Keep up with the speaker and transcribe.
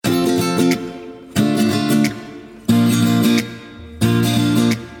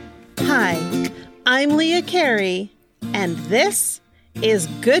I'm Leah Carey, and this is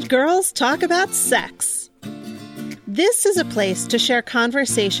Good Girls Talk About Sex. This is a place to share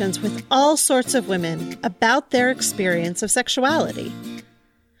conversations with all sorts of women about their experience of sexuality.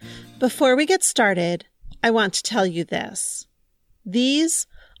 Before we get started, I want to tell you this. These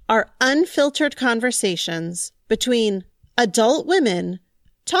are unfiltered conversations between adult women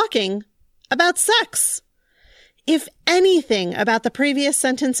talking about sex. If anything about the previous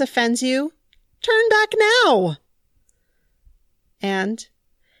sentence offends you, turn back now. And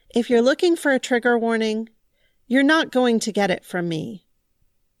if you're looking for a trigger warning, you're not going to get it from me.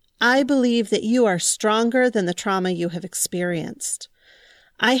 I believe that you are stronger than the trauma you have experienced.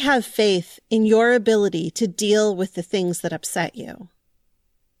 I have faith in your ability to deal with the things that upset you.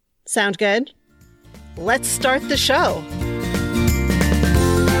 Sound good? Let's start the show.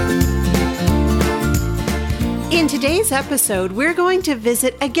 In today's episode, we're going to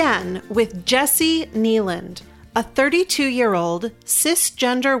visit again with Jessie Kneeland, a 32-year-old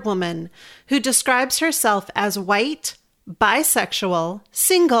cisgender woman who describes herself as white, bisexual,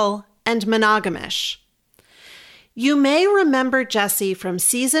 single, and monogamish. You may remember Jessie from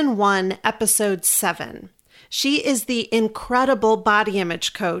Season 1, Episode 7. She is the incredible body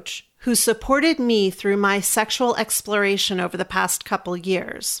image coach who supported me through my sexual exploration over the past couple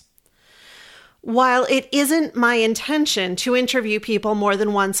years. While it isn't my intention to interview people more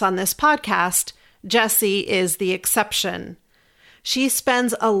than once on this podcast, Jessie is the exception. She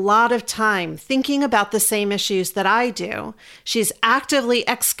spends a lot of time thinking about the same issues that I do. She's actively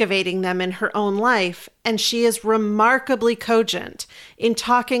excavating them in her own life, and she is remarkably cogent in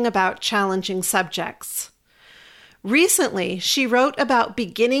talking about challenging subjects. Recently, she wrote about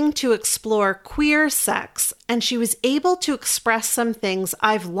beginning to explore queer sex, and she was able to express some things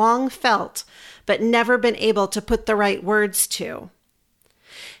I've long felt but never been able to put the right words to.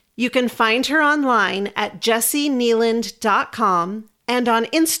 You can find her online at jessiekneeland.com and on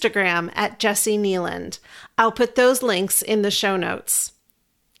Instagram at Jessie Kneeland. I'll put those links in the show notes.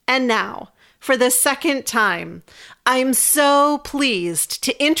 And now, for the second time, I'm so pleased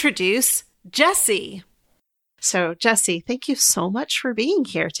to introduce Jessie. So, Jessie, thank you so much for being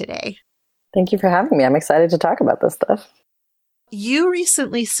here today. Thank you for having me. I'm excited to talk about this stuff. You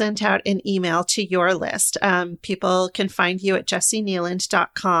recently sent out an email to your list. People can find you at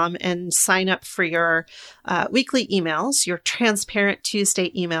jessiekneeland.com and sign up for your weekly emails, your Transparent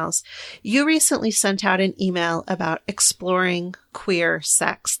Tuesday emails. You recently sent out an email about exploring queer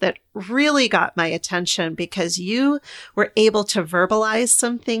sex that really got my attention because you were able to verbalize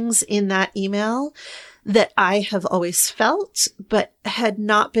some things in that email that I have always felt, but had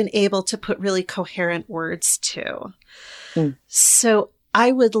not been able to put really coherent words to. So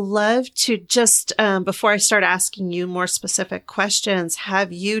I would love to just, before I start asking you more specific questions,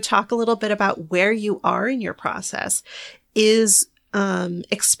 have you talk a little bit about where you are in your process. Is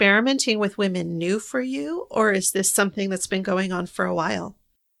experimenting with women new for you, or is this something that's been going on for a while?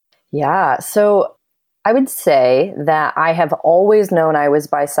 Yeah, so I would say that I have always known I was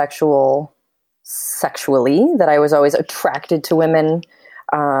bisexual sexually, that I was always attracted to women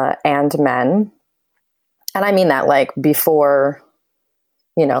and men. And I mean that like before,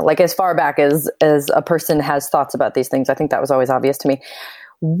 like as far back as a person has thoughts about these things. I think that was always obvious to me.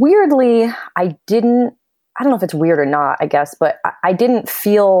 Weirdly, I don't know if it's weird or not, I guess, but I didn't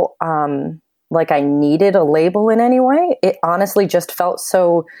feel like I needed a label in any way. It honestly just felt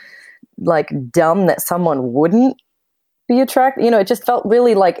so like dumb that someone wouldn't be attracted. It just felt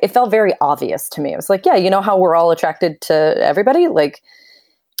really like, it felt very obvious to me. It was like, yeah, how we're all attracted to everybody? Like,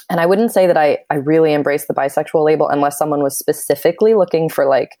 and I wouldn't say that I really embraced the bisexual label unless someone was specifically looking for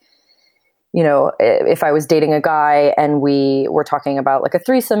like, if I was dating a guy and we were talking about like a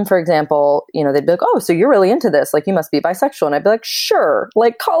threesome, for example, they'd be like, oh, so you're really into this. Like, you must be bisexual. And I'd be like, sure,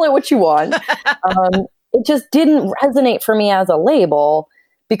 like call it what you want. It just didn't resonate for me as a label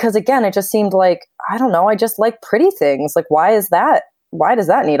because again, it just seemed like, I don't know, I just like pretty things. Like, why does that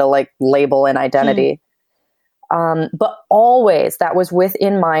need a like label and identity? But always that was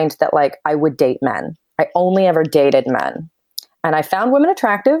within mind that like I would date men. I only ever dated men, and I found women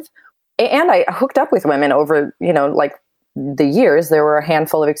attractive, and I hooked up with women over, like the years. There were a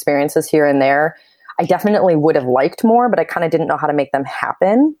handful of experiences here and there. I definitely would have liked more, but I kind of didn't know how to make them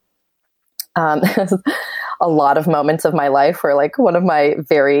happen. A lot of moments of my life where like one of my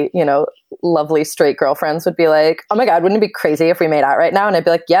very, lovely straight girlfriends would be like, oh my God, wouldn't it be crazy if we made out right now? And I'd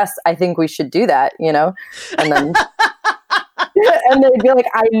be like, yes, I think we should do that, and then, and they'd be like,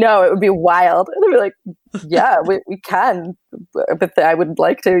 I know, it would be wild. And I'd be like, yeah, we can, but I would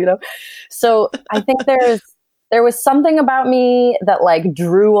like to, So I think there's there was something about me that like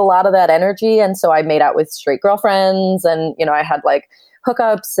drew a lot of that energy. And so I made out with straight girlfriends, and, you know, I had like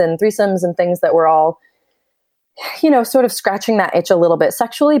hookups and threesomes and things that were all, you know, sort of scratching that itch a little bit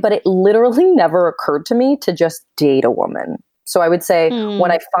sexually, but it literally never occurred to me to just date a woman. So I would say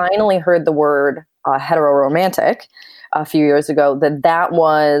when I finally heard the word heteroromantic a few years ago, that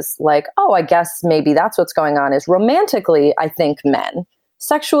was like, oh, I guess maybe that's what's going on, is romantically, I think men,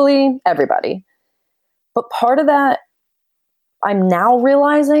 sexually, everybody. But part of that, I'm now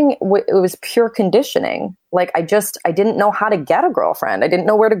realizing it was pure conditioning. Like I didn't know how to get a girlfriend. I didn't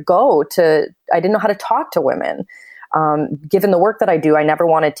know where to go I didn't know how to talk to women. Given the work that I do, I never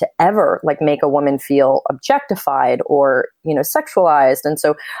wanted to ever like make a woman feel objectified or, you know, sexualized. And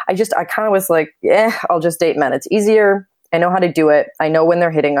so I kind of was like, I'll just date men. It's easier. I know how to do it. I know when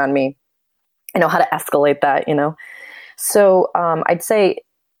they're hitting on me. I know how to escalate that, you know? So I'd say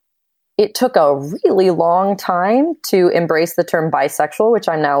it took a really long time to embrace the term bisexual, which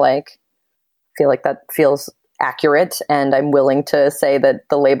I'm now like, feel like that feels accurate, and I'm willing to say that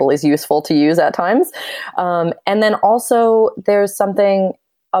the label is useful to use at times. And then also there's something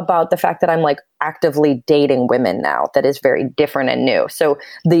about the fact that I'm like actively dating women now that is very different and new. So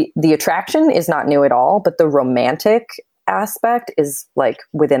the attraction is not new at all, but the romantic aspect is like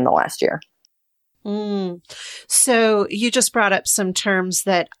within the last year. So you just brought up some terms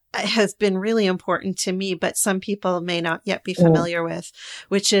that have been really important to me, but some people may not yet be familiar with,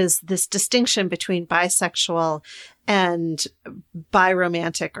 which is this distinction between bisexual and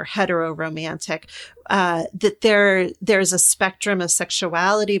biromantic or heteroromantic, that there's a spectrum of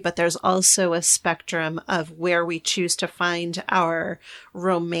sexuality, but there's also a spectrum of where we choose to find our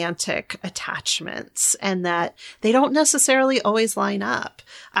romantic attachments, and that they don't necessarily always line up.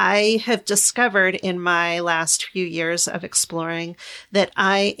 I have discovered in my last few years of exploring that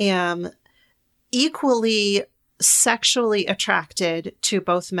I am equally sexually attracted to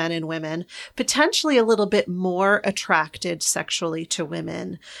both men and women, potentially a little bit more attracted sexually to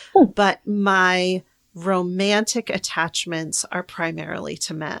women, but my romantic attachments are primarily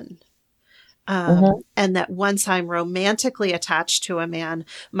to men. And that once I'm romantically attached to a man,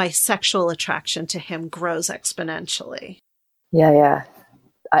 my sexual attraction to him grows exponentially. Yeah.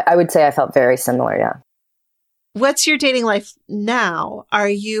 I would say I felt very similar. Yeah. What's your dating life now? Are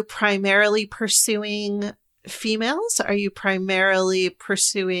you primarily pursuing females? Are you primarily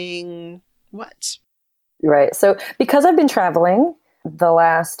pursuing what? Right. So because I've been traveling the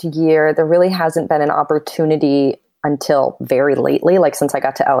last year, there really hasn't been an opportunity until very lately, like since I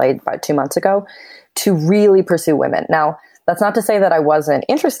got to LA about 2 months ago, to really pursue women. Now, that's not to say that I wasn't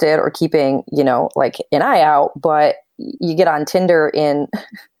interested or keeping, you know, like an eye out, but you get on Tinder in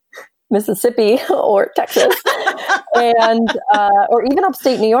Mississippi or Texas and, or even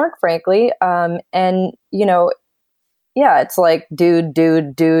upstate New York, frankly. And, you know, yeah, it's like dude,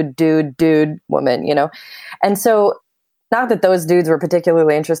 woman, you know? And so not that those dudes were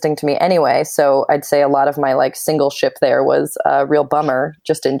particularly interesting to me anyway. So I'd say a lot of my like single ship there was a real bummer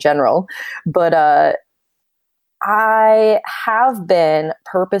just in general. But, I have been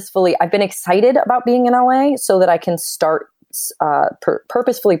I've been excited about being in LA so that I can start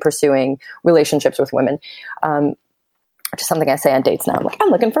purposefully pursuing relationships with women, which is something I say on dates now. I'm like, I'm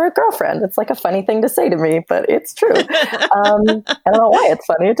looking for a girlfriend. It's like a funny thing to say to me, but it's true. I don't know why it's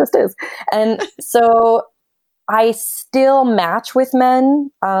funny. It just is. And so I still match with men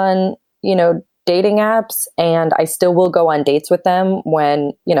on, you know, dating apps, and I still will go on dates with them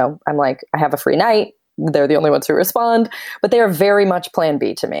when, you know, I'm like, I have a free night. They're the only ones who respond, but they are very much plan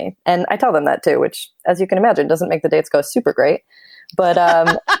B to me. And I tell them that too, which, as you can imagine, doesn't make the dates go super great. But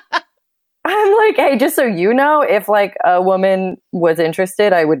I'm like, hey, just so you know, if like a woman was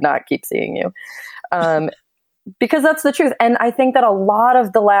interested, I would not keep seeing you. Because that's the truth. And I think that a lot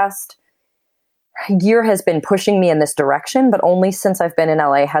of the last year has been pushing me in this direction, but only since I've been in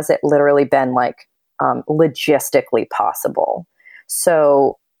LA has it literally been like logistically possible.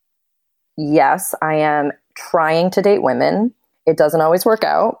 So yes, I am trying to date women. It doesn't always work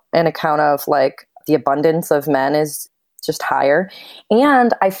out, on account of like the abundance of men is just higher.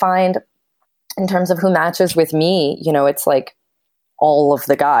 And I find in terms of who matches with me, you know, it's like all of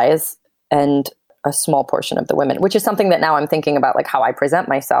the guys and a small portion of the women, which is something that now I'm thinking about, like how I present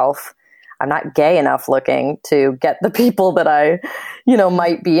myself. I'm not gay enough looking to get the people that I, you know,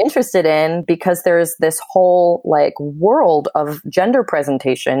 might be interested in, because there's this whole like world of gender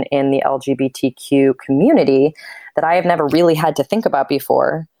presentation in the LGBTQ community that I have never really had to think about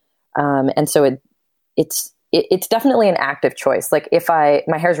before. And so it's definitely an active choice. Like if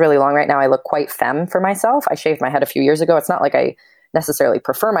my hair's really long right now, I look quite femme for myself. I shaved my head a few years ago. It's not like I necessarily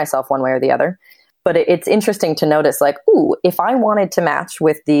prefer myself one way or the other. But it's interesting to notice, like, ooh, if I wanted to match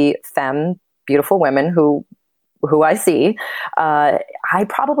with the femme, beautiful women who I see, I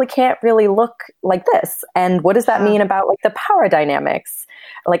probably can't really look like this. And what does that mean about like the power dynamics?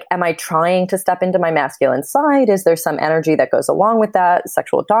 Like, am I trying to step into my masculine side? Is there some energy that goes along with that,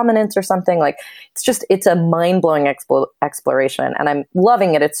 sexual dominance or something? Like, it's a mind-blowing exploration, and I'm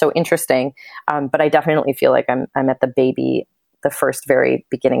loving it. It's so interesting. But I definitely feel like I'm at the first very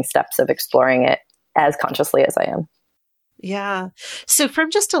beginning steps of exploring it as consciously as I am. Yeah. So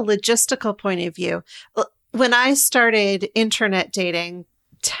from just a logistical point of view, when I started internet dating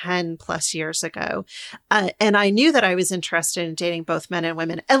 10 plus years ago, and I knew that I was interested in dating both men and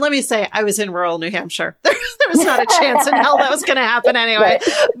women. And let me say, I was in rural New Hampshire. There was not a chance in hell that was going to happen anyway.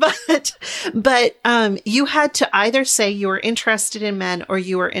 Right. But you had to either say you were interested in men or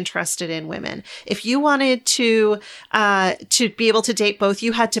you were interested in women. If you wanted to be able to date both,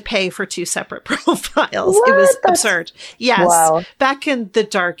 you had to pay for two separate profiles. What? It was absurd. Yes. Wow. Back in the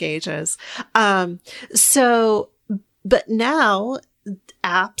dark ages. But now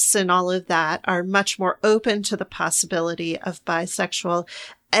apps and all of that are much more open to the possibility of bisexual.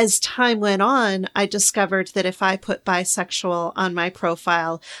 As time went on, I discovered that if I put bisexual on my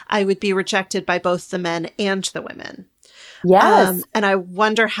profile, I would be rejected by both the men and the women. Yes. And I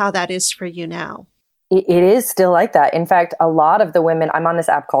wonder how that is for you now. It is still like that. In fact, a lot of the women, I'm on this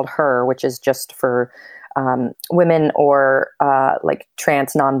app called Her, which is just for women or like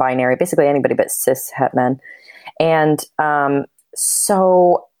trans, non-binary, basically anybody but cis het men. And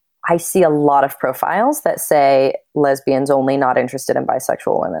so I see a lot of profiles that say lesbians only, not interested in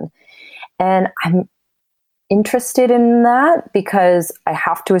bisexual women. And I'm interested in that because I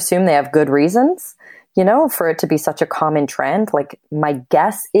have to assume they have good reasons, for it to be such a common trend. Like, my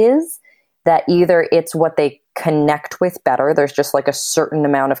guess is that either it's what they connect with better. There's just like a certain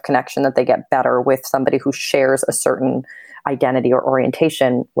amount of connection that they get better with somebody who shares a certain identity or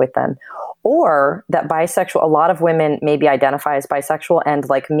orientation with them. Or that bisexual, a lot of women maybe identify as bisexual and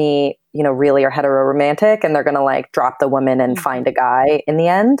like me, really are heteroromantic, and they're going to like drop the woman and find a guy in the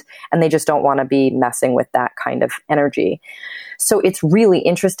end. And they just don't want to be messing with that kind of energy. So it's really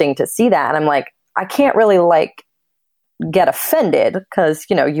interesting to see that. And I'm like, I can't really like get offended because,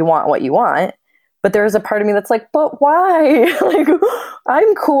 you want what you want. But there's a part of me that's like, but why? Like,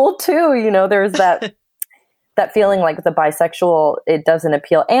 I'm cool too. There's that feeling like the bisexual, it doesn't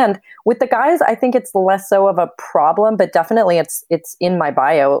appeal. And with the guys, I think it's less so of a problem, but definitely it's in my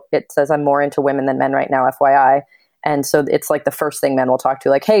bio. It says I'm more into women than men right now, FYI. And so it's like the first thing men will talk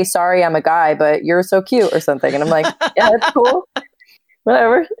to, like, hey, sorry, I'm a guy, but you're so cute or something. And I'm like, yeah, that's cool.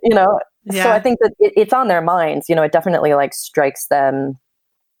 Whatever, Yeah. So I think that it's on their minds, it definitely like strikes them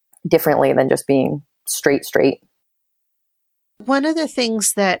differently than just being straight. One of the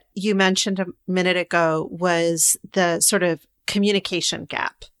things that you mentioned a minute ago was the sort of communication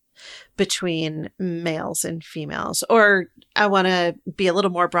gap between males and females. Or I want to be a little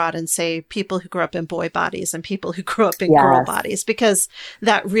more broad and say people who grew up in boy bodies and people who grew up in girl bodies, because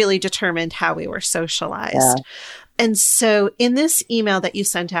that really determined how we were socialized. Yeah. And so in this email that you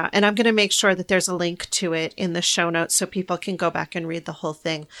sent out, and I'm going to make sure that there's a link to it in the show notes so people can go back and read the whole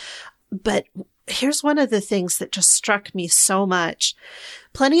thing. But here's one of the things that just struck me so much.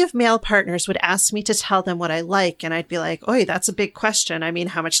 Plenty of male partners would ask me to tell them what I like, and I'd be like, "Oi, that's a big question. I mean,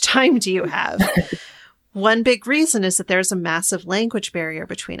 how much time do you have?" One big reason is that there's a massive language barrier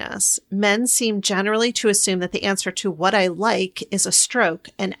between us. Men seem generally to assume that the answer to what I like is a stroke,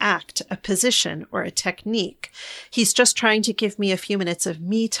 an act, a position, or a technique. He's just trying to give me a few minutes of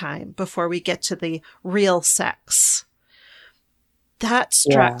me time before we get to the real sex. That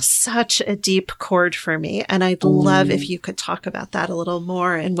struck such a deep chord for me. And I'd love if you could talk about that a little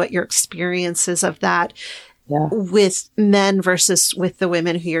more and what your experiences of that with men versus with the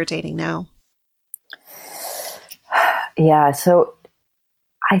women who you're dating now. Yeah. So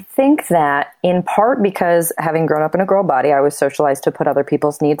I think that in part because having grown up in a girl body, I was socialized to put other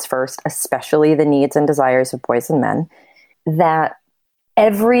people's needs first, especially the needs and desires of boys and men, that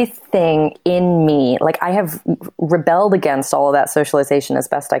everything in me, like I have rebelled against all of that socialization as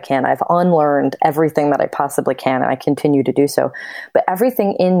best I can. I've unlearned everything that I possibly can, and I continue to do so. But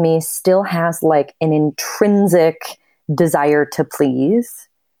everything in me still has like an intrinsic desire to please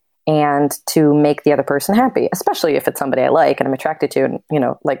and to make the other person happy, especially if it's somebody I like and I'm attracted to,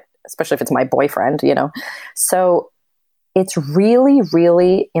 and, like, especially if it's my boyfriend, So it's really,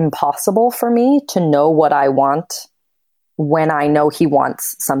 really impossible for me to know what I want when I know he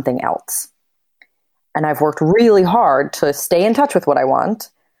wants something else. And I've worked really hard to stay in touch with what I want,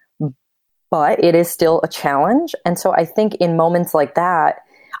 but it is still a challenge. And so I think in moments like that,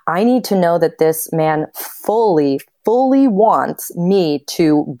 I need to know that this man fully wants me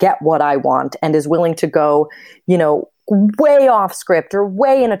to get what I want and is willing to go, way off script or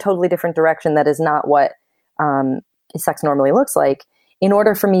way in a totally different direction that is not what sex normally looks like, in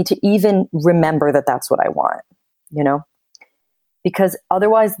order for me to even remember that that's what I want, because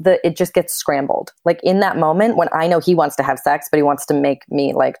otherwise it just gets scrambled. Like in that moment when I know he wants to have sex, but he wants to make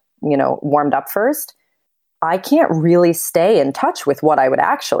me warmed up first, I can't really stay in touch with what I would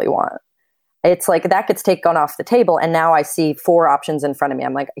actually want. It's like that gets taken off the table. And now I see 4 options in front of me.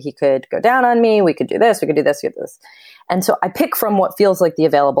 I'm like, he could go down on me. We could do this. We could do this. We could do this. And so I pick from what feels like the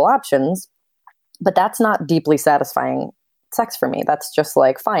available options, but that's not deeply satisfying sex for me. That's just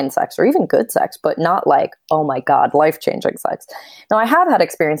like fine sex or even good sex, but not like, oh my God, life-changing sex. Now, I have had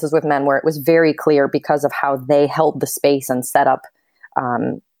experiences with men where it was very clear because of how they held the space and set up,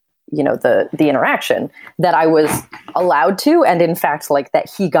 the interaction, that I was allowed to, and in fact, like that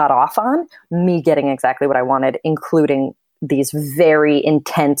he got off on me getting exactly what I wanted, including these very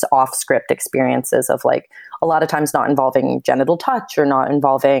intense off-script experiences of like a lot of times not involving genital touch or not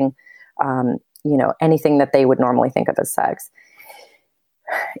involving, anything that they would normally think of as sex.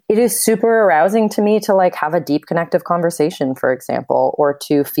 It is super arousing to me to like have a deep connective conversation, for example, or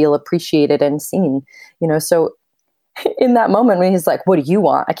to feel appreciated and seen, so in that moment when he's like, what do you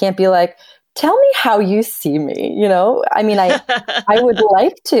want? I can't be like, tell me how you see me. I mean, I would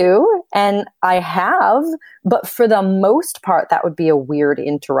like to, and I have, but for the most part, that would be a weird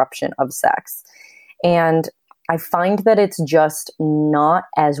interruption of sex. And I find that it's just not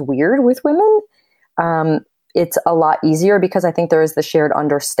as weird with women. It's a lot easier because I think there is the shared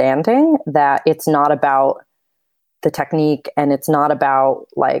understanding that it's not about the technique, and it's not about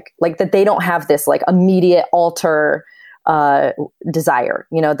like that they don't have this like immediate alter desire,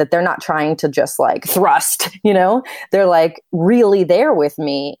 that they're not trying to just like thrust, they're like really there with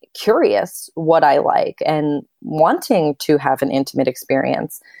me, curious what I like and wanting to have an intimate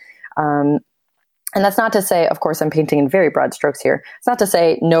experience. And that's not to say, of course, I'm painting in very broad strokes here. It's not to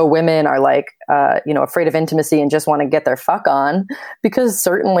say no women are like, afraid of intimacy and just want to get their fuck on, because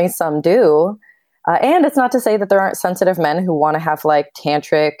certainly some do. And it's not to say that there aren't sensitive men who want to have like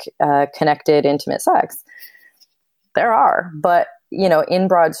tantric, connected, intimate sex. There are, but in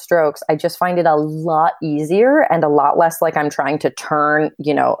broad strokes, I just find it a lot easier and a lot less like I'm trying to turn,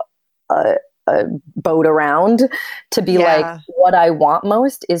 a boat around to be like, what I want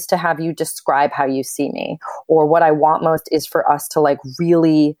most is to have you describe how you see me, or what I want most is for us to like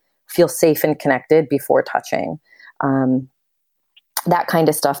really feel safe and connected before touching. That kind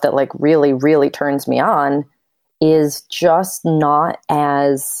of stuff that like really, really turns me on is just not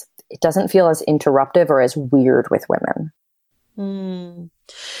as, it doesn't feel as interruptive or as weird with women.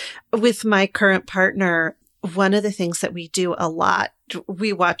 With my current partner, one of the things that we do a lot,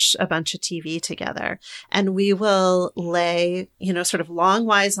 we watch a bunch of TV together, and we will lay, sort of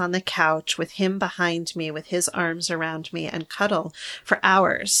longwise on the couch with him behind me, with his arms around me, and cuddle for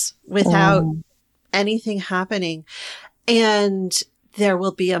hours without anything happening. And there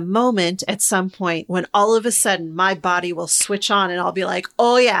will be a moment at some point when all of a sudden my body will switch on and I'll be like,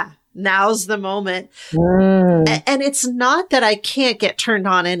 oh yeah, now's the moment. And it's not that I can't get turned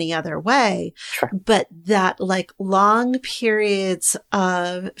on any other way, but that like long periods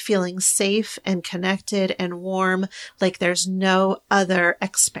of feeling safe and connected and warm, like there's no other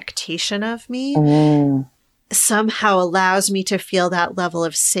expectation of me, somehow allows me to feel that level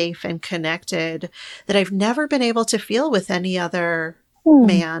of safe and connected that I've never been able to feel with any other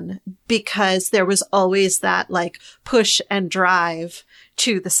man, because there was always that like push and drive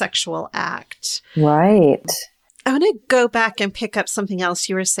to the sexual act. Right. I want to go back and pick up something else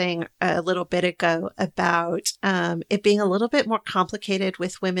you were saying a little bit ago about it being a little bit more complicated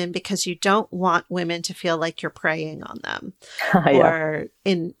with women because you don't want women to feel like you're preying on them or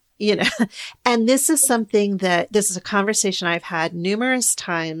and this is something this is a conversation I've had numerous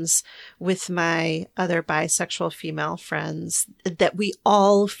times with my other bisexual female friends, that we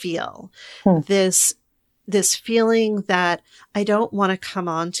all feel this feeling that I don't want to come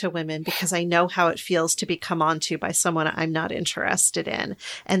on to women because I know how it feels to be come on to by someone I'm not interested in.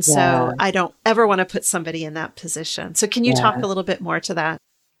 And so I don't ever want to put somebody in that position. So can you talk a little bit more to that?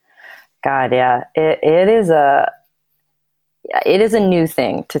 God, yeah. It is a new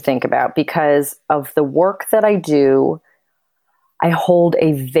thing to think about because of the work that I do. I hold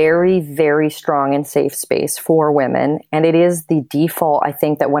a very, very strong and safe space for women. And it is the default, I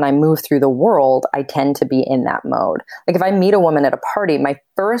think, that when I move through the world, I tend to be in that mode. Like if I meet a woman at a party, my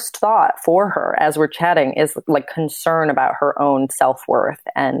first thought for her as we're chatting is like concern about her own self-worth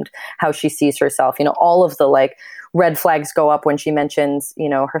and how she sees herself. All of the like red flags go up when she mentions,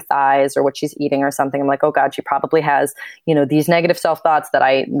 her thighs or what she's eating or something. I'm like, oh God, she probably has, these negative self-thoughts that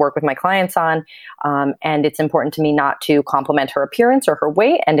I work with my clients on. And it's important to me not to compliment her appearance or her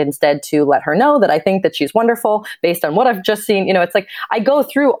weight, and instead to let her know that I think that she's wonderful based on what I've just seen. It's like I go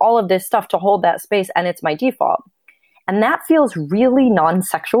through all of this stuff to hold that space, and it's my default. And that feels really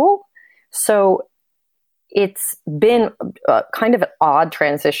non-sexual. So it's been kind of an odd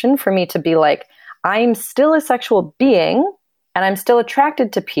transition for me to be like, I'm still a sexual being and I'm still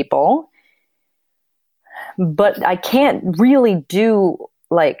attracted to people, but I can't really do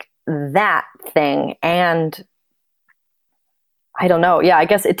like that thing. And I don't know. Yeah, I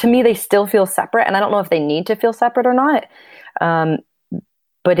guess to me, they still feel separate, and I don't know if they need to feel separate or not.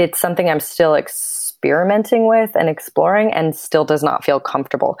 But it's something I'm still experimenting with and exploring, and still does not feel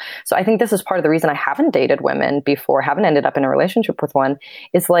comfortable. So I think this is part of the reason I haven't dated women before, haven't ended up in a relationship with one,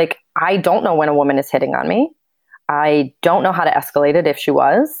 is like, I don't know when a woman is hitting on me. I don't know how to escalate it if she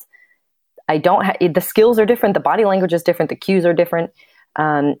was. The skills are different. The body language is different. The cues are different.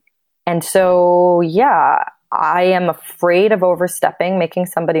 And so, yeah, I am afraid of overstepping, making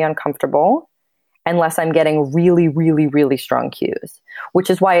somebody uncomfortable, unless I'm getting really, really, really strong cues, which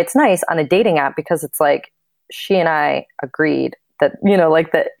is why it's nice on a dating app, because it's like she and I agreed that,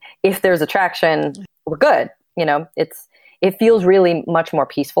 that if there's attraction, we're good. It feels really much more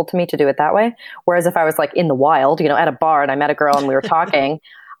peaceful to me to do it that way. Whereas if I was like in the wild, at a bar and I met a girl and we were talking,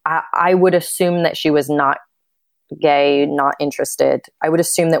 I would assume that she was not gay, not interested. I would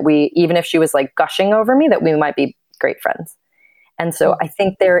assume that even if she was like gushing over me, that we might be great friends. And so I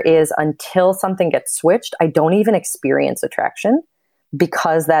think there is, until something gets switched, I don't even experience attraction,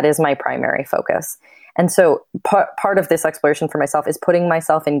 because that is my primary focus. And so part of this exploration for myself is putting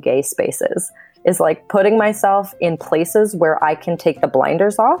myself in gay spaces, is like putting myself in places where I can take the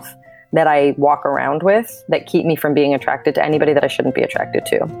blinders off that I walk around with that keep me from being attracted to anybody that I shouldn't be attracted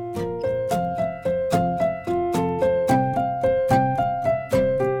to.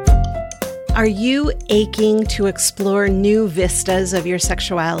 Are you aching to explore new vistas of your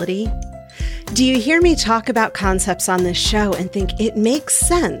sexuality? Do you hear me talk about concepts on this show and think it makes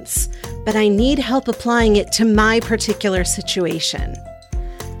sense, but I need help applying it to my particular situation?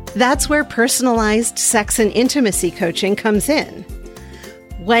 That's where personalized sex and intimacy coaching comes in.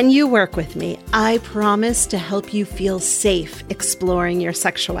 When you work with me, I promise to help you feel safe exploring your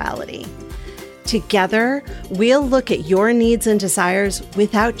sexuality. Together, we'll look at your needs and desires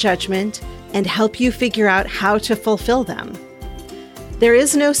without judgment and help you figure out how to fulfill them. There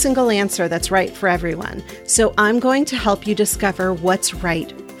is no single answer that's right for everyone, so I'm going to help you discover what's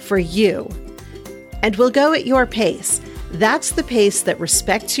right for you. And we'll go at your pace. That's the pace that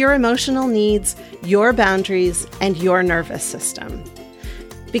respects your emotional needs, your boundaries, and your nervous system.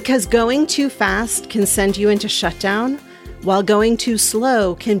 Because going too fast can send you into shutdown, while going too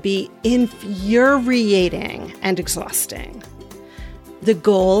slow can be infuriating and exhausting. The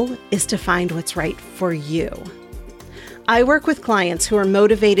goal is to find what's right for you. I work with clients who are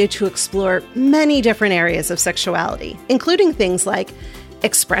motivated to explore many different areas of sexuality, including things like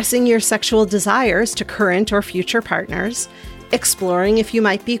expressing your sexual desires to current or future partners, exploring if you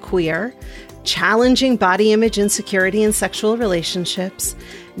might be queer, challenging body image insecurity in sexual relationships,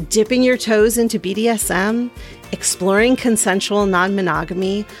 dipping your toes into BDSM, exploring consensual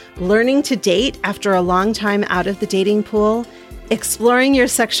non-monogamy, learning to date after a long time out of the dating pool, exploring your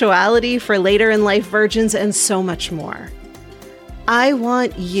sexuality for later in life virgins, and so much more. I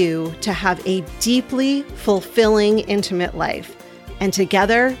want you to have a deeply fulfilling, intimate life, and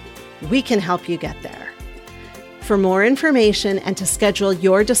together we can help you get there. For more information and to schedule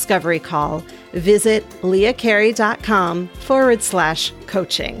your discovery call, visit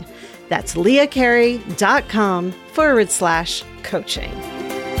leahcarey.com/coaching. That's leahcarey.com/coaching.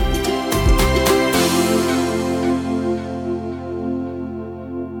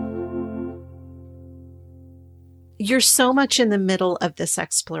 You're so much in the middle of this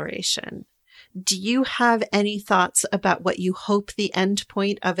exploration. Do you have any thoughts about what you hope the end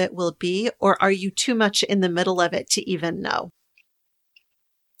point of it will be, or are you too much in the middle of it to even know?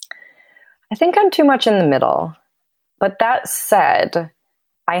 I think I'm too much in the middle. But that said,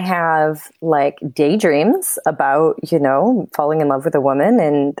 I have like daydreams about, falling in love with a woman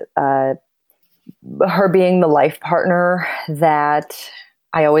and her being the life partner that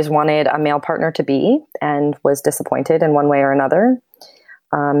I always wanted a male partner to be, and was disappointed in one way or another.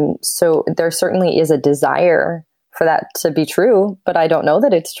 So there certainly is a desire for that to be true, but I don't know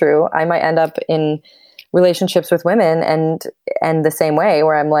that it's true. I might end up in relationships with women and the same way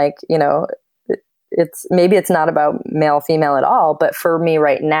where I'm like, it's not about male, female at all. But for me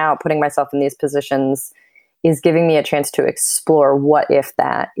right now, putting myself in these positions is giving me a chance to explore what if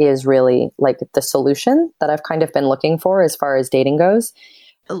that is really like the solution that I've kind of been looking for as far as dating goes.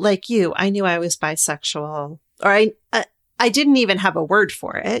 Like you, I knew I was bisexual, or I didn't even have a word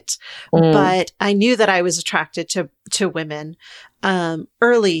for it, but I knew that I was attracted to women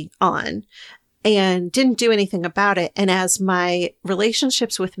early on and didn't do anything about it. And as my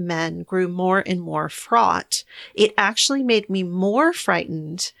relationships with men grew more and more fraught, it actually made me more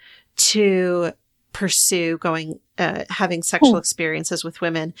frightened to pursue having sexual experiences with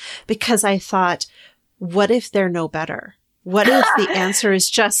women, because I thought, what if they're no better? What if the answer is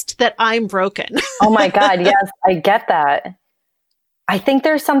just that I'm broken? Oh my God. Yes, I get that. I think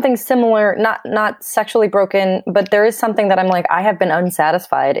there's something similar, not sexually broken, but there is something that I'm like, I have been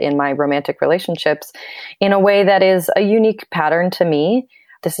unsatisfied in my romantic relationships in a way that is a unique pattern to me.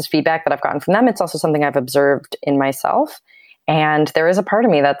 This is feedback that I've gotten from them. It's also something I've observed in myself. And there is a part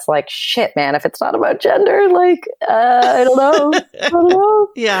of me that's like, shit, man, if it's not about gender, like, I don't know. I don't know.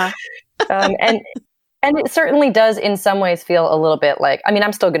 Yeah. And it certainly does in some ways feel a little bit like, I mean,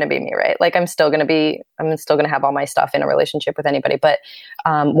 I'm still going to be me, right? Like I'm still going to have all my stuff in a relationship with anybody. But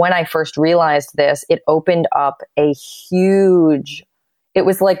when I first realized this, it opened up it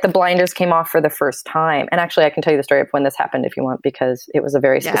was like the blinders came off for the first time. And actually I can tell you the story of when this happened if you want, because it was a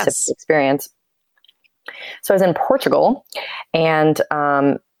very specific experience. So I was in Portugal and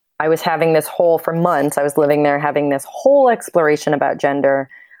I was having for months, I was living there having this whole exploration about gender.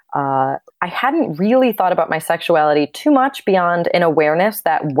 I hadn't really thought about my sexuality too much beyond an awareness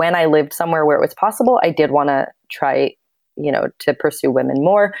that when I lived somewhere where it was possible, I did want to try, to pursue women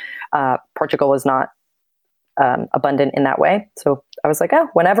more. Portugal was not abundant in that way. So I was like,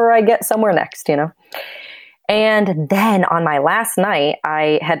 whenever I get somewhere next, And then on my last night,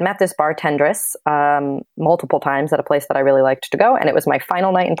 I had met this bartendress multiple times at a place that I really liked to go. And it was my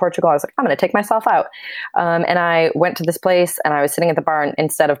final night in Portugal. I was like, I'm going to take myself out. And I went to this place and I was sitting at the bar. And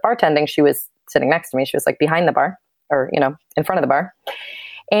instead of bartending, she was sitting next to me. She was like behind the bar or, in front of the bar.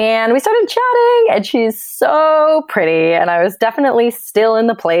 And we started chatting and she's so pretty. And I was definitely still in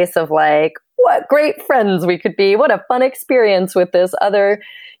the place of like, what great friends we could be. What a fun experience with this other,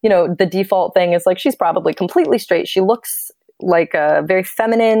 the default thing is like, she's probably completely straight. She looks like a very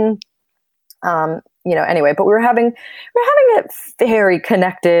feminine, anyway, but we were having a very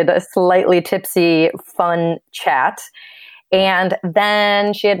connected, a slightly tipsy, fun chat. And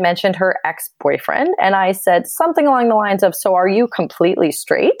then she had mentioned her ex-boyfriend. And I said something along the lines of, so are you completely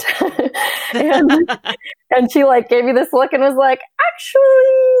straight? and she like gave me this look and was like,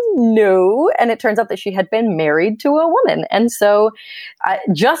 actually, no. And it turns out that she had been married to a woman. And so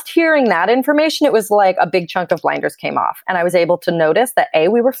just hearing that information, it was like a big chunk of blinders came off. And I was able to notice that A,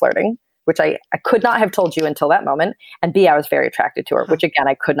 we were flirting, which I could not have told you until that moment. And B, I was very attracted to her, which again,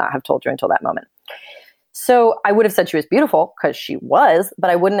 I could not have told you until that moment. So I would have said she was beautiful because she was, but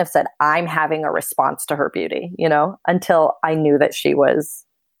I wouldn't have said I'm having a response to her beauty, until I knew that she was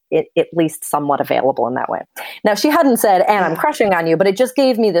at least somewhat available in that way. Now, she hadn't said, and I'm crushing on you, but it just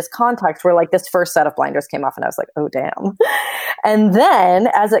gave me this context where like this first set of blinders came off and I was like, oh, damn. And then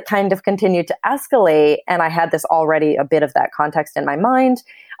as it kind of continued to escalate and I had this already a bit of that context in my mind,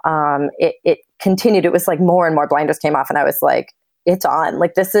 it continued. It was like more and more blinders came off and I was like, it's on,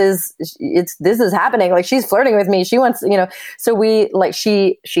 like, this is happening. Like, she's flirting with me. She wants, so we like,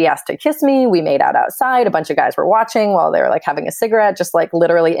 she asked to kiss me. We made out outside. A bunch of guys were watching while they were like having a cigarette, just like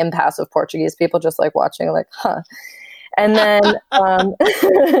literally impassive Portuguese people, just like watching like, huh. And then,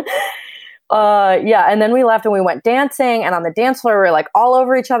 and then we left and we went dancing, and on the dance floor, we were like all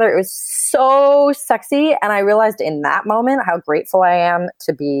over each other. It was so sexy. And I realized in that moment how grateful I am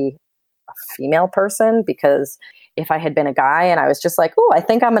to be a female person, because if I had been a guy and I was just like, oh, I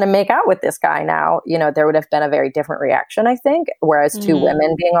think I'm going to make out with this guy now, there would have been a very different reaction, I think. Whereas two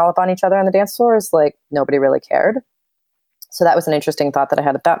women being all up on each other on the dance floor is like, nobody really cared. So that was an interesting thought that I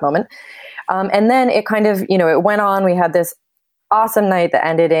had at that moment. And then it kind of, it went on. We had this awesome night that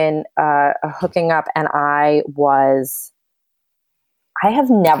ended in hooking up. And I have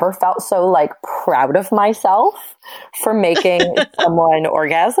never felt so like proud of myself for making someone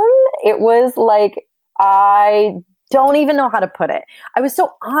orgasm. It was like, I don't even know how to put it. I was so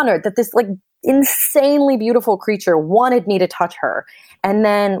honored that this like insanely beautiful creature wanted me to touch her. And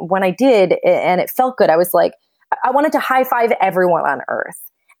then when I did, and it felt good, I was like, I wanted to high five everyone on earth.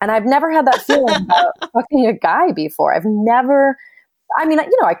 And I've never had that feeling about fucking a guy before. I'd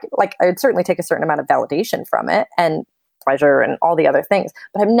certainly take a certain amount of validation from it. And pleasure and all the other things.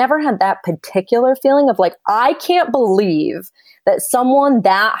 But I've never had that particular feeling of like, I can't believe that someone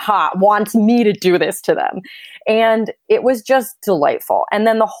that hot wants me to do this to them. And it was just delightful. And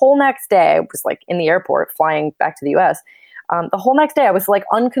then the whole next day, I was like in the airport flying back to the US. The whole next day, I was like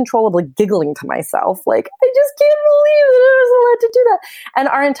uncontrollably giggling to myself. Like, I just can't believe that I was allowed to do that. And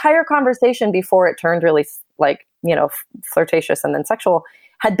our entire conversation before it turned really like, you know, flirtatious and then sexual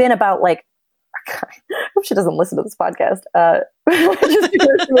had been about like, I hope she doesn't listen to this podcast.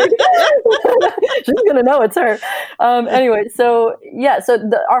 She's going to know it's her. Anyway, so yeah, so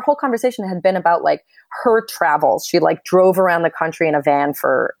our whole conversation had been about like her travels. She like drove around the country in a van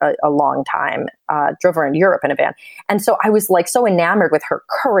for a long time, drove around Europe in a van. And so I was like so enamored with her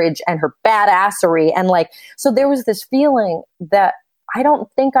courage and her badassery. And like, so there was this feeling that I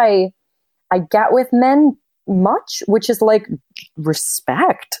don't think I get with men much, which is like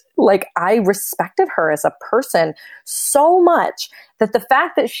respect. Like I respected her as a person so much that the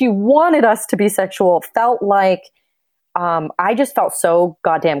fact that she wanted us to be sexual felt like, I just felt so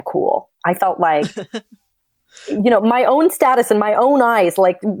goddamn cool. I felt like, you know, my own status in my own eyes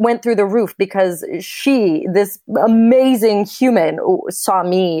like went through the roof because she, this amazing human, saw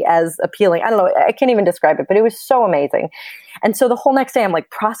me as appealing. I don't know, I can't even describe it, but it was so amazing. And so the whole next day I'm like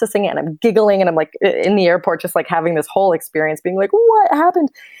processing it and I'm giggling and I'm like in the airport just like having this whole experience being like, what happened?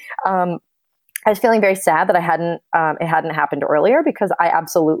 I was feeling very sad that it hadn't happened earlier because I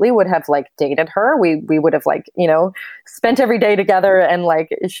absolutely would have like dated her. We would have like, you know, spent every day together and like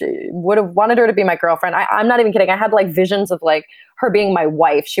she would have wanted her to be my girlfriend. I'm not even kidding. I had like visions of like her being my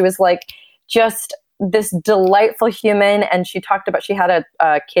wife. She was like just this delightful human. And she talked about, she had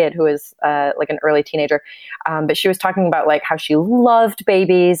a kid who was like an early teenager. But she was talking about like how she loved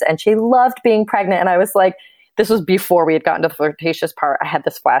babies and she loved being pregnant. And I was like, this was before we had gotten to the flirtatious part. I had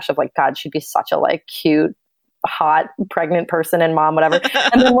this flash of like, God, she'd be such a like cute, hot, pregnant person and mom, whatever.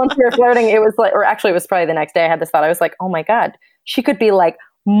 And then once we were flirting, it was like, or actually it was probably the next day I had this thought. I was like, oh my God, she could be like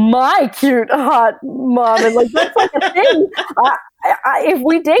my cute, hot mom. And like, that's like a thing. If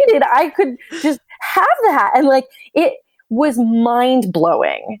we dated, I could just have that. And like, it was mind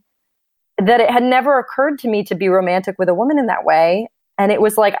blowing that it had never occurred to me to be romantic with a woman in that way. And it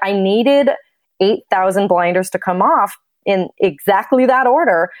was like, I needed 8,000 blinders to come off in exactly that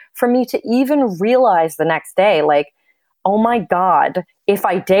order for me to even realize the next day, like, oh my God, if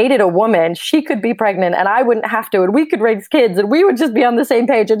I dated a woman, she could be pregnant and I wouldn't have to, and we could raise kids and we would just be on the same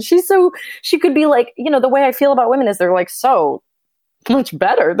page. And she could be like, you know, the way I feel about women is they're like so much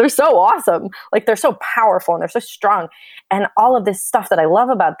better. They're so awesome. Like they're so powerful and they're so strong. And all of this stuff that I love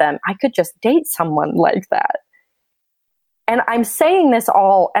about them, I could just date someone like that. And I'm saying this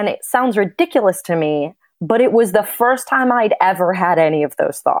all, and it sounds ridiculous to me, but it was the first time I'd ever had any of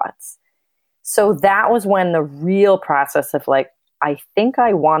those thoughts. So that was when the real process of like, I think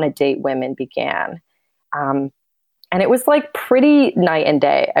I want to date women began. And it was like pretty night and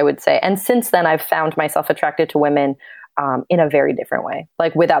day, I would say. And since then, I've found myself attracted to women in a very different way,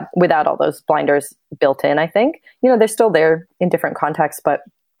 like without all those blinders built in, I think. You know, they're still there in different contexts, but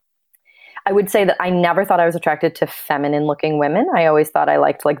I would say that I never thought I was attracted to feminine looking women. I always thought I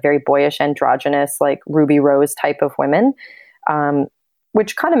liked like very boyish, androgynous, like Ruby Rose type of women,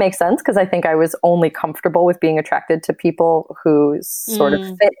 which kind of makes sense because I think I was only comfortable with being attracted to people who sort of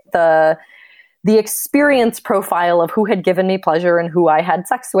fit the experience profile of who had given me pleasure and who I had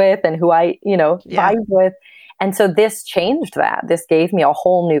sex with and who I, you know, vibed with. And so this changed that. This gave me a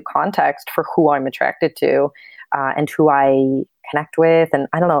whole new context for who I'm attracted to and who I connect with. And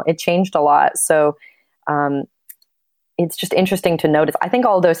I don't know, it changed a lot. So it's just interesting to notice. I think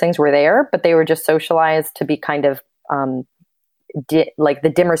all of those things were there, but they were just socialized to be kind of like the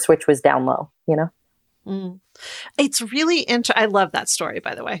dimmer switch was down low, you know? Mm. It's really I love that story,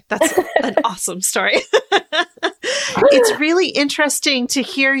 by the way. That's an awesome story. It's really interesting to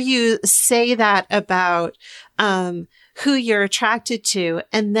hear you say that about who you're attracted to,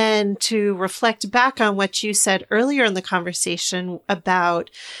 and then to reflect back on what you said earlier in the conversation about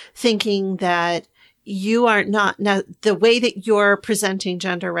thinking that you are not now the way that you're presenting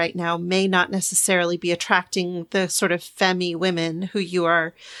gender right now may not necessarily be attracting the sort of femmy women who you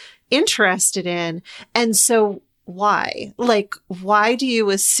are interested in. And so why do you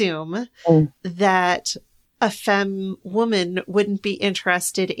assume that a femme woman wouldn't be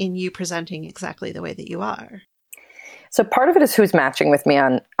interested in you presenting exactly the way that you are? So part of it is who's matching with me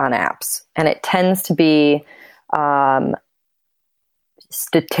on apps. And it tends to be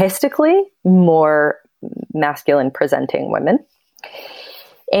statistically more masculine presenting women.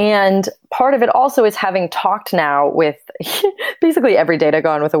 And part of it also is having talked now with basically every date I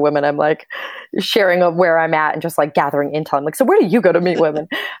go on with a woman, I'm like sharing of where I'm at and just like gathering intel. I'm like, so where do you go to meet women?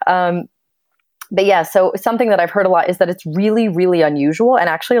 But yeah, so something that I've heard a lot is that it's really, really unusual and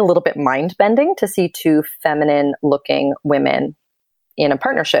actually a little bit mind-bending to see two feminine-looking women in a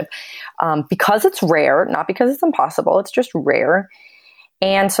partnership, because it's rare, not because it's impossible, it's just rare.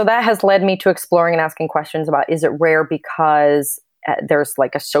 And so that has led me to exploring and asking questions about, is it rare because there's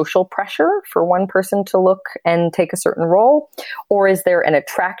like a social pressure for one person to look and take a certain role? Or is there an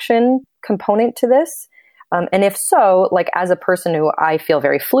attraction component to this? And if so, like as a person who I feel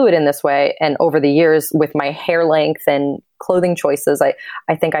very fluid in this way, and over the years with my hair length and clothing choices,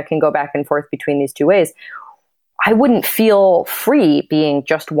 I think I can go back and forth between these two ways. I wouldn't feel free being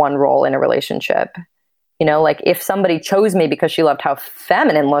just one role in a relationship. You know, like if somebody chose me because she loved how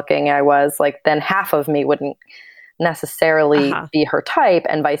feminine looking I was, like then half of me wouldn't necessarily be her type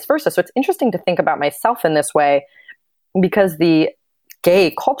and vice versa. So it's interesting to think about myself in this way, because the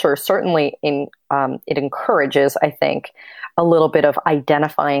gay culture certainly it encourages, I think, a little bit of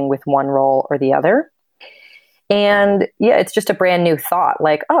identifying with one role or the other. And yeah, it's just a brand new thought.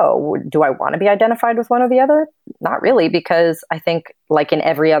 Like, oh, do I want to be identified with one or the other? Not really, because I think like in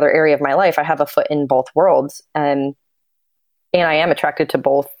every other area of my life, I have a foot in both worlds. And I am attracted to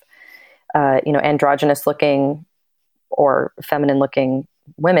both, androgynous looking or feminine looking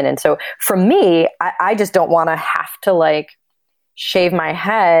women. And so for me, I just don't want to have to like shave my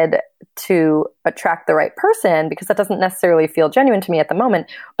head to attract the right person, because that doesn't necessarily feel genuine to me at the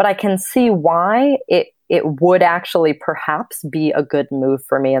moment. But I can see why it would actually perhaps be a good move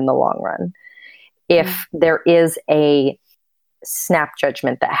for me in the long run if there is a snap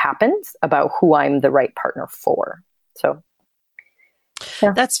judgment that happens about who I'm the right partner for. So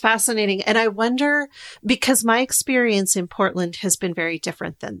yeah. That's fascinating. And I wonder, because my experience in Portland has been very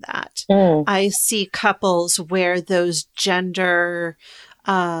different than that. I see couples where those gender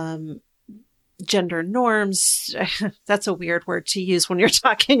norms, that's a weird word to use when you're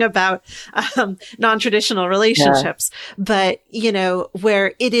talking about non-traditional relationships, but, you know,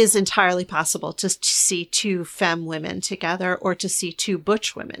 where it is entirely possible to see two femme women together or to see two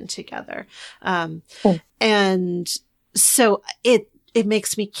butch women together. And so it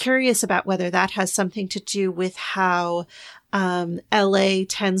makes me curious about whether that has something to do with how LA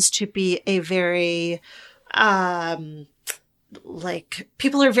tends to be a very like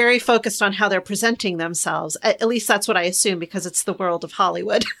people are very focused on how they're presenting themselves. At least that's what I assume, because it's the world of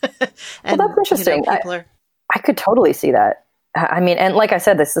Hollywood. And well, that's interesting. You know, I could totally see that. I mean, and like I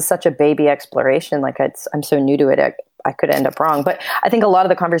said, this is such a baby exploration. Like I'm so new to it. I could end up wrong, but I think a lot of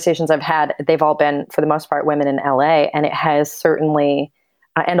the conversations I've had, they've all been, for the most part, women in LA, and it has certainly,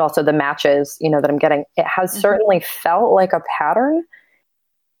 and also the matches, you know, that I'm getting, it has certainly felt like a pattern.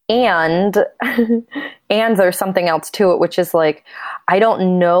 And there's something else to it, which is like, I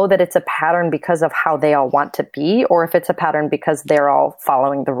don't know that it's a pattern because of how they all want to be, or if it's a pattern because they're all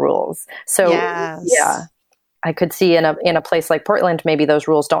following the rules. So yeah, I could see in a place like Portland, maybe those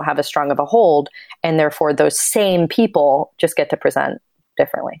rules don't have as strong of a hold, and therefore those same people just get to present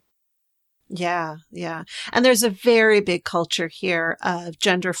differently. Yeah. Yeah. And there's a very big culture here of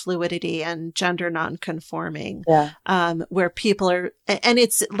gender fluidity and gender nonconforming, where people are, and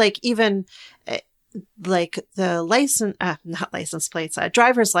it's like even like the not license plates,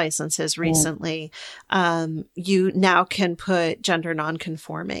 driver's licenses recently, you now can put gender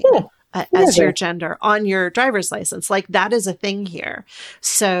nonconforming as your gender on your driver's license. Like that is a thing here.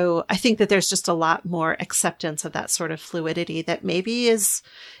 So I think that there's just a lot more acceptance of that sort of fluidity that maybe is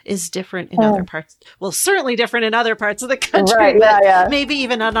different in other parts. Well, certainly different in other parts of the country, but maybe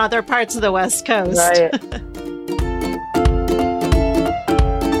even on other parts of the West Coast. Right.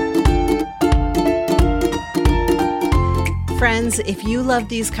 Friends, if you love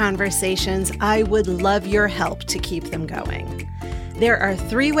these conversations, I would love your help to keep them going. There are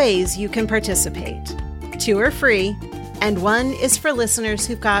 3 ways you can participate. 2 are free, and 1 is for listeners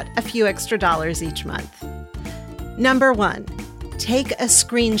who've got a few extra dollars each month. Number 1, take a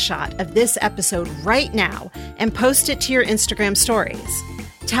screenshot of this episode right now and post it to your Instagram stories.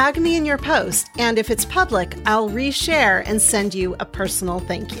 Tag me in your post, and if it's public, I'll reshare and send you a personal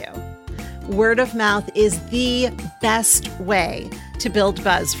thank you. Word of mouth is the best way to build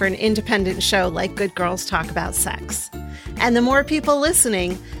buzz for an independent show like Good Girls Talk About Sex. And the more people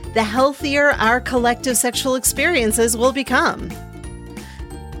listening, the healthier our collective sexual experiences will become.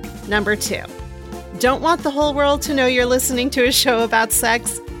 Number 2, don't want the whole world to know you're listening to a show about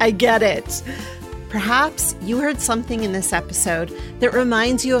sex? I get it. Perhaps you heard something in this episode that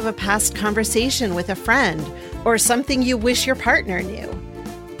reminds you of a past conversation with a friend or something you wish your partner knew.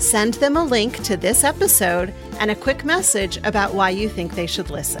 Send them a link to this episode and a quick message about why you think they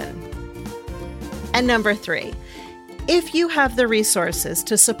should listen. And number 3, if you have the resources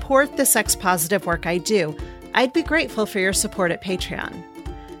to support the sex positive work I do, I'd be grateful for your support at Patreon.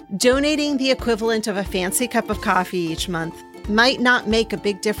 Donating the equivalent of a fancy cup of coffee each month might not make a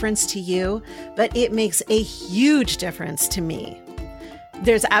big difference to you, but it makes a huge difference to me.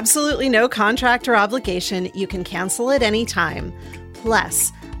 There's absolutely no contract or obligation. You can cancel at any time.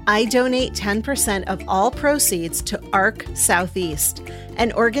 Plus, I donate 10% of all proceeds to ARC Southeast,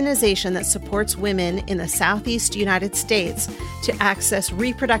 an organization that supports women in the Southeast United States to access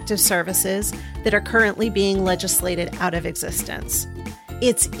reproductive services that are currently being legislated out of existence.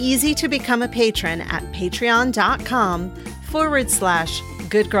 It's easy to become a patron at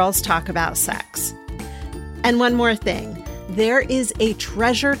patreon.com/Good Girls Talk About Sex. And one more thing. There is a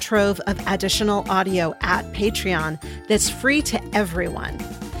treasure trove of additional audio at Patreon that's free to everyone.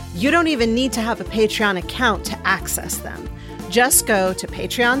 You don't even need to have a Patreon account to access them. Just go to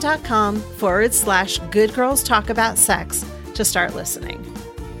patreon.com/Good Girls Talk About Sex to start listening.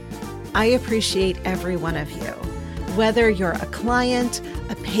 I appreciate every one of you, whether you're a client,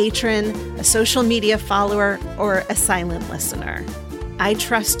 a patron, a social media follower, or a silent listener. I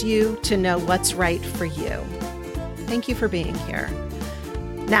trust you to know what's right for you. Thank you for being here.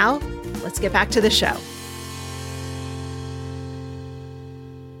 Now, let's get back to the show.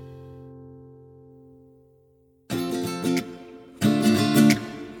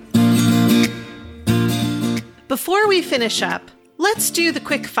 Before we finish up, let's do the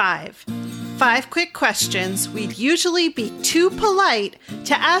quick 5. 5 quick questions we'd usually be too polite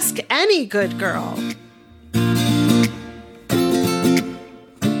to ask any good girl.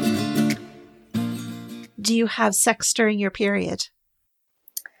 Do you have sex during your period?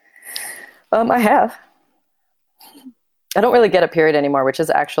 I have. I don't really get a period anymore, which is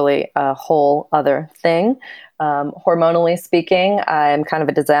actually a whole other thing. Hormonally speaking, I'm kind of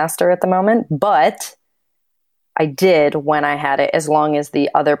a disaster at the moment, but I did when I had it, as long as the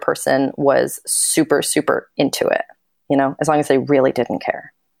other person was super, super into it, as long as they really didn't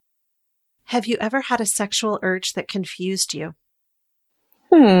care. Have you ever had a sexual urge that confused you?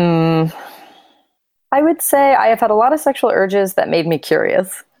 I would say I have had a lot of sexual urges that made me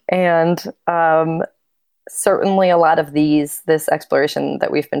curious. And certainly a lot of this exploration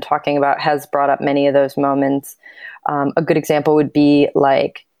that we've been talking about has brought up many of those moments. A good example would be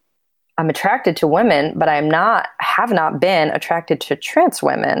like, I'm attracted to women, but have not been attracted to trans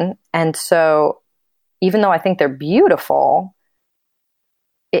women. And so even though I think they're beautiful,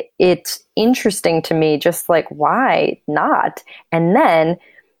 it's interesting to me, just like, why not? And then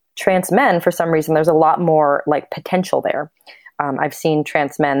trans men, for some reason, there's a lot more like potential there. I've seen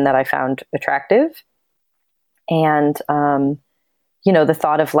trans men that I found attractive. And, the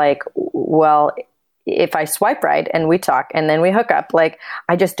thought of like, well, if I swipe right and we talk and then we hook up, like,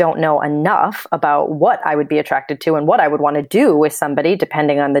 I just don't know enough about what I would be attracted to and what I would want to do with somebody,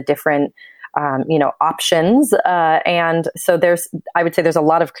 depending on the different, options. And so I would say there's a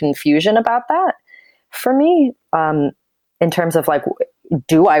lot of confusion about that for me, in terms of like,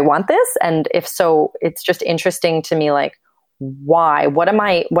 do I want this? And if so, it's just interesting to me, like, why? What am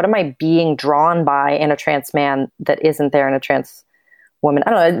I being drawn by in a trans man that isn't there in a trans woman? I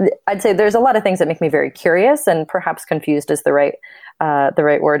don't know. I'd say there's a lot of things that make me very curious, and perhaps confused is the right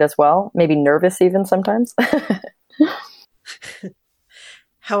word as well. Maybe nervous even sometimes.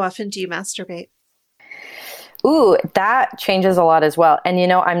 How often do you masturbate? Ooh, that changes a lot as well. And,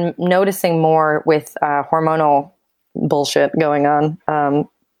 I'm noticing more with hormonal bullshit going on,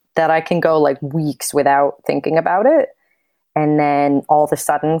 that I can go like weeks without thinking about it. And then all of a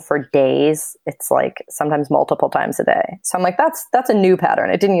sudden for days, it's like sometimes multiple times a day. So I'm like, that's a new pattern.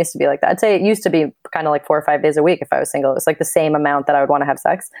 It didn't used to be like that. I'd say it used to be kind of like 4 or 5 days a week if I was single. It was like the same amount that I would want to have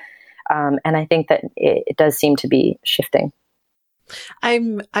sex. And I think that it does seem to be shifting. I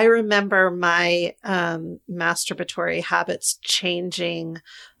remember my masturbatory habits changing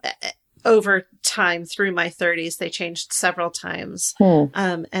over time through my 30s. They changed several times.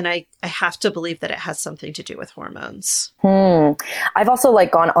 And I have to believe that it has something to do with hormones. I've also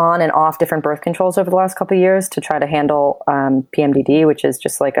like gone on and off different birth controls over the last couple of years to try to handle PMDD, which is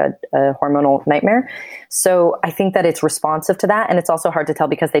just like a hormonal nightmare. So I think that it's responsive to that. And it's also hard to tell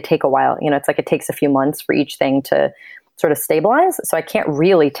because they take a while. It's like it takes a few months for each thing to sort of stabilize. So I can't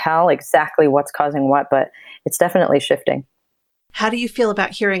really tell exactly what's causing what, but it's definitely shifting. How do you feel about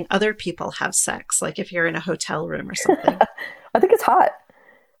hearing other people have sex? Like if you're in a hotel room or something? I think it's hot.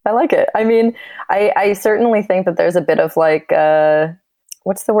 I like it. I mean, I certainly think that there's a bit of like,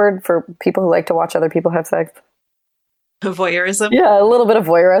 what's the word for people who like to watch other people have sex? Voyeurism? Yeah, a little bit of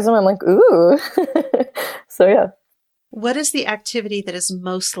voyeurism. I'm like, ooh. So yeah. What is the activity that is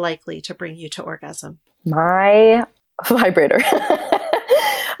most likely to bring you to orgasm? My vibrator.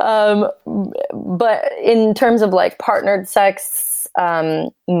 But in terms of like partnered sex,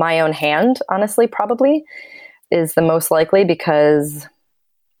 my own hand, honestly, probably is the most likely because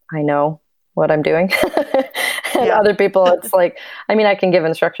I know what I'm doing. And other people, it's like, I mean, I can give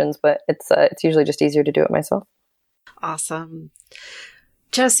instructions, but it's usually just easier to do it myself. Awesome.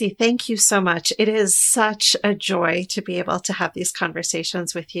 Jessie, thank you so much. It is such a joy to be able to have these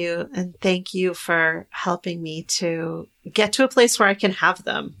conversations with you. And thank you for helping me to get to a place where I can have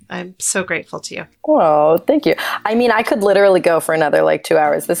them. I'm so grateful to you. Oh, thank you. I mean, I could literally go for another like 2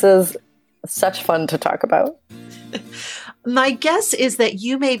 hours. This is such fun to talk about. My guess is that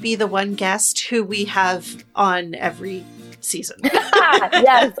you may be the one guest who we have on every season.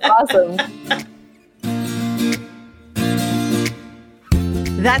 Yes, awesome.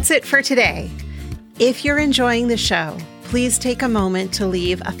 That's it for today. If you're enjoying the show, please take a moment to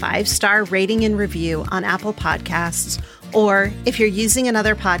leave a 5-star rating and review on Apple Podcasts, or if you're using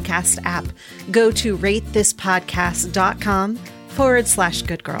another podcast app, go to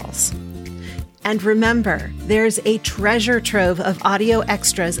ratethispodcast.com/goodgirls. And remember, there's a treasure trove of audio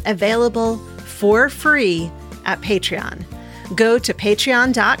extras available for free at Patreon. Go to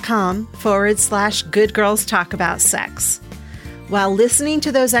patreon.com/goodgirlstalkaboutsex. While listening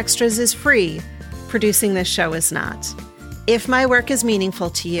to those extras is free, producing this show is not. If my work is meaningful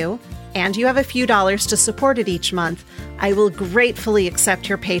to you, and you have a few dollars to support it each month, I will gratefully accept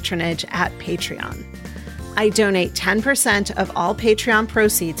your patronage at Patreon. I donate 10% of all Patreon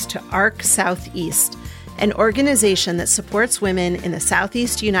proceeds to ARC Southeast, an organization that supports women in the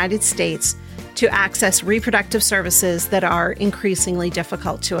Southeast United States to access reproductive services that are increasingly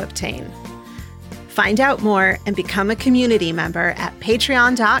difficult to obtain. Find out more and become a community member at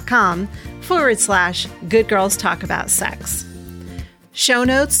patreon.com/goodgirlstalkaboutsex. Show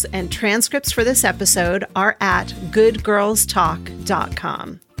notes and transcripts for this episode are at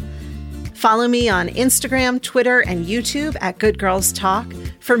goodgirlstalk.com. Follow me on Instagram, Twitter, and YouTube at Good Girls Talk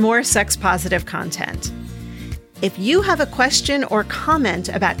for more sex-positive content. If you have a question or comment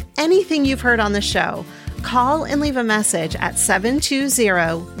about anything you've heard on the show, call and leave a message at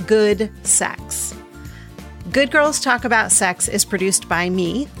 720-GOOD-SEX. Good Girls Talk About Sex is produced by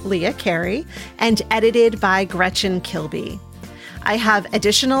me, Leah Carey, and edited by Gretchen Kilby. I have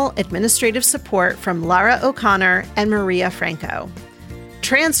additional administrative support from Lara O'Connor and Maria Franco.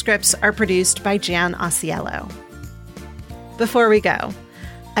 Transcripts are produced by Jan Osiello. Before we go,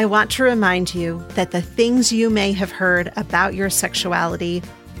 I want to remind you that the things you may have heard about your sexuality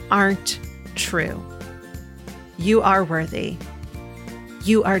aren't true. You are worthy.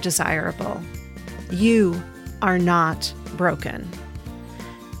 You are desirable. You are not broken.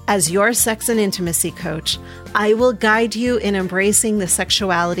 As your sex and intimacy coach, I will guide you in embracing the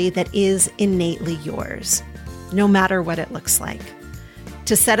sexuality that is innately yours, no matter what it looks like.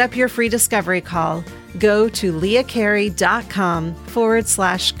 To set up your free discovery call, go to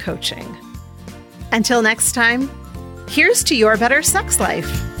leahcarey.com/coaching. Until next time, here's to your better sex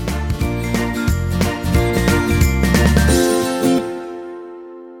life.